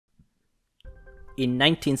In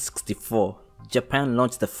 1964, Japan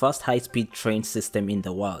launched the first high-speed train system in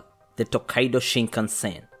the world, the Tokaido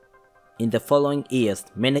Shinkansen. In the following years,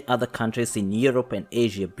 many other countries in Europe and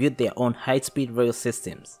Asia built their own high-speed rail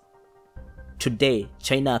systems. Today,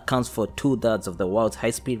 China accounts for 2/3 of the world's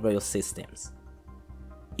high-speed rail systems.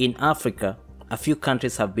 In Africa, a few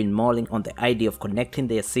countries have been mulling on the idea of connecting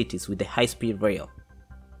their cities with the high-speed rail.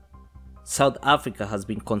 South Africa has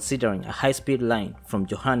been considering a high-speed line from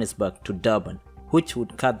Johannesburg to Durban, which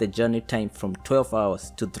would cut the journey time from 12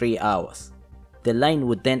 hours to 3 hours. The line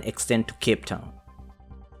would then extend to Cape Town.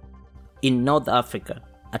 In North Africa,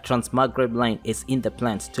 a Trans-Maghreb line is in the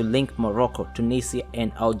plans to link Morocco, Tunisia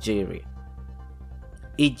and Algeria.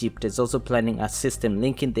 Egypt is also planning a system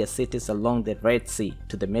linking their cities along the Red Sea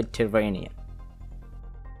to the Mediterranean.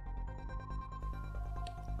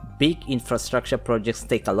 Big infrastructure projects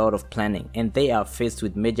take a lot of planning, and they are faced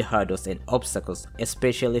with major hurdles and obstacles,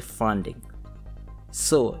 especially funding.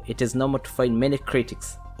 So, it is normal to find many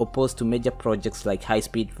critics opposed to major projects like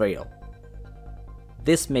high-speed rail.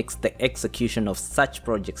 This makes the execution of such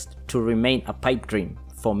projects to remain a pipe dream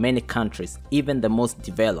for many countries, even the most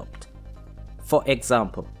developed. For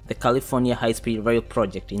example, the California high-speed rail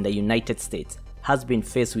project in the United States has been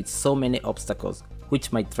faced with so many obstacles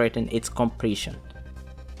which might threaten its completion.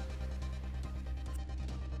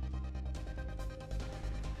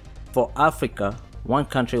 For Africa, one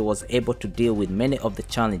country was able to deal with many of the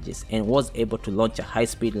challenges and was able to launch a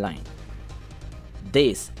high-speed line.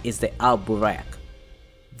 This is the AlBoraq,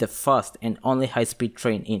 the first and only high-speed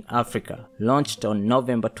train in Africa, launched on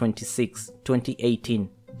November 26, 2018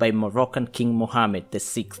 by Moroccan King Mohammed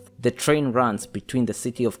VI. The train runs between the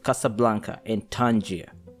city of Casablanca and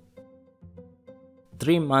Tangier.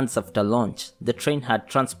 3 months after launch, the train had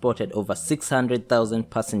transported over 600,000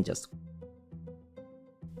 passengers.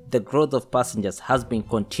 The growth of passengers has been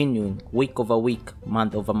continuing week over week,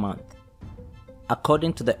 month over month.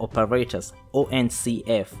 According to the operators,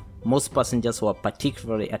 ONCF, most passengers were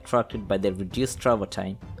particularly attracted by the reduced travel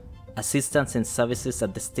time, assistance and services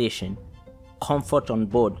at the station, comfort on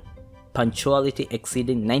board, punctuality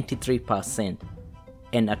exceeding 93%,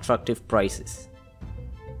 and attractive prices.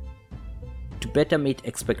 To better meet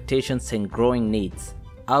expectations and growing needs,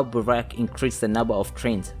 AlBoraq increased the number of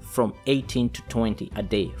trains from 18 to 20 a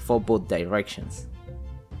day for both directions.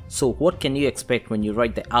 So what can you expect when you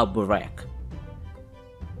ride the AlBoraq?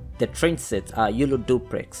 The train sets are Yellow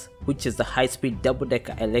Duplex, which is the high-speed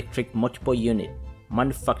double-decker electric multiple unit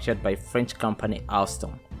manufactured by French company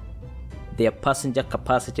Alstom. Their passenger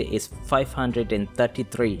capacity is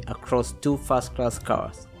 533 across 2 first-class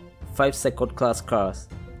cars, 5 second-class cars,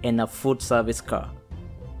 and a food service car.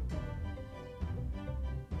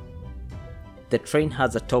 The train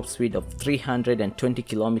has a top speed of 320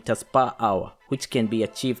 km per hour, which can be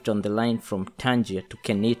achieved on the line from Tangier to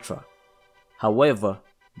Kenitra. However,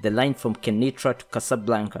 the line from Kenitra to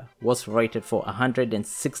Casablanca was rated for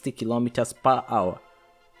 160 km per hour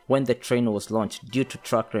when the train was launched due to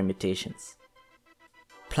track limitations.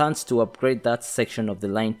 Plans to upgrade that section of the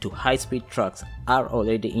line to high-speed tracks are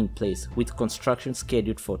already in place, with construction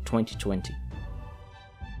scheduled for 2020.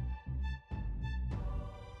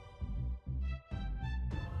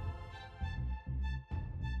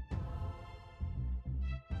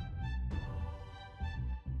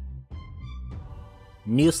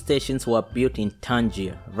 New stations were built in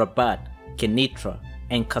Tangier, Rabat, Kenitra,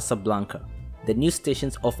 and Casablanca. The new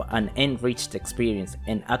stations offer an enriched experience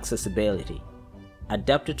and accessibility,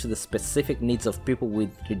 adapted to the specific needs of people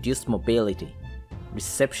with reduced mobility,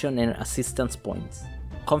 reception and assistance points,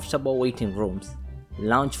 comfortable waiting rooms,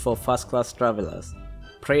 lounge for first-class travelers,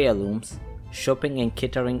 prayer rooms, shopping and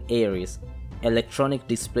catering areas, electronic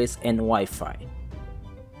displays and Wi-Fi.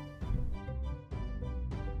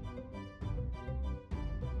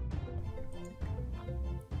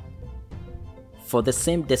 For the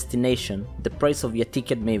same destination, the price of your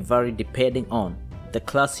ticket may vary depending on the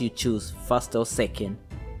class you choose, first or second,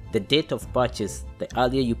 the date of purchase. The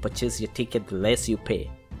earlier you purchase your ticket, the less you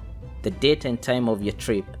pay, the date and time of your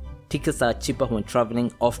trip. Tickets are cheaper when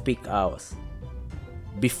traveling off-peak hours.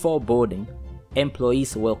 Before boarding,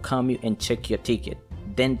 employees welcome you and check your ticket,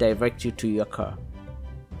 then direct you to your car.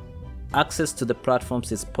 Access to the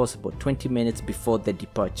platforms is possible 20 minutes before the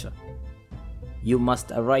departure. You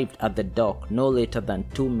must arrive at the dock no later than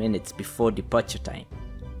 2 minutes before departure time.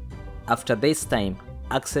 After this time,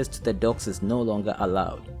 access to the docks is no longer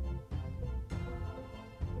allowed.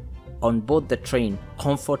 On board the train,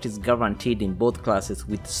 comfort is guaranteed in both classes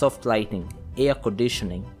with soft lighting, air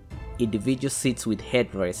conditioning, individual seats with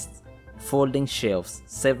headrests, folding shelves,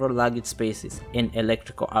 several luggage spaces, and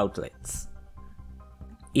electrical outlets.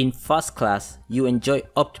 In first class, you enjoy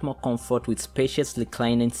optimal comfort with spacious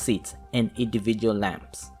reclining seats and individual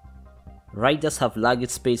lamps. Riders have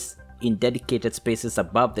luggage space in dedicated spaces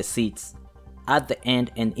above the seats, at the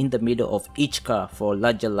end and in the middle of each car for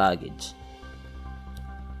larger luggage.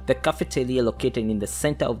 The cafeteria located in the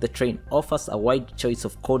center of the train offers a wide choice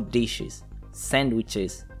of cold dishes,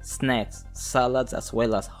 sandwiches, snacks, salads as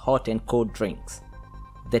well as hot and cold drinks.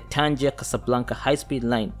 The Tangier-Casablanca high-speed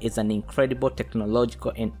line is an incredible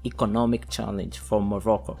technological and economic challenge for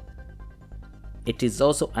Morocco. It is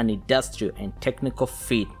also an industrial and technical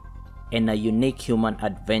feat and a unique human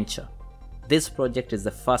adventure. This project is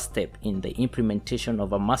the first step in the implementation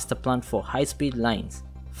of a master plan for high-speed lines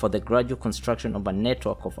for the gradual construction of a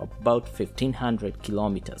network of about 1,500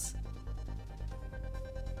 kilometers.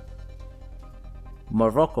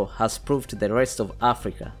 Morocco has proved to the rest of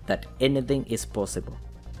Africa that anything is possible.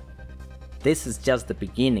 This is just the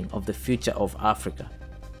beginning of the future of Africa.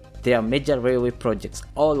 There are major railway projects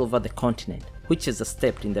all over the continent, which is a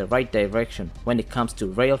step in the right direction when it comes to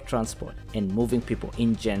rail transport and moving people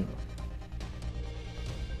in general.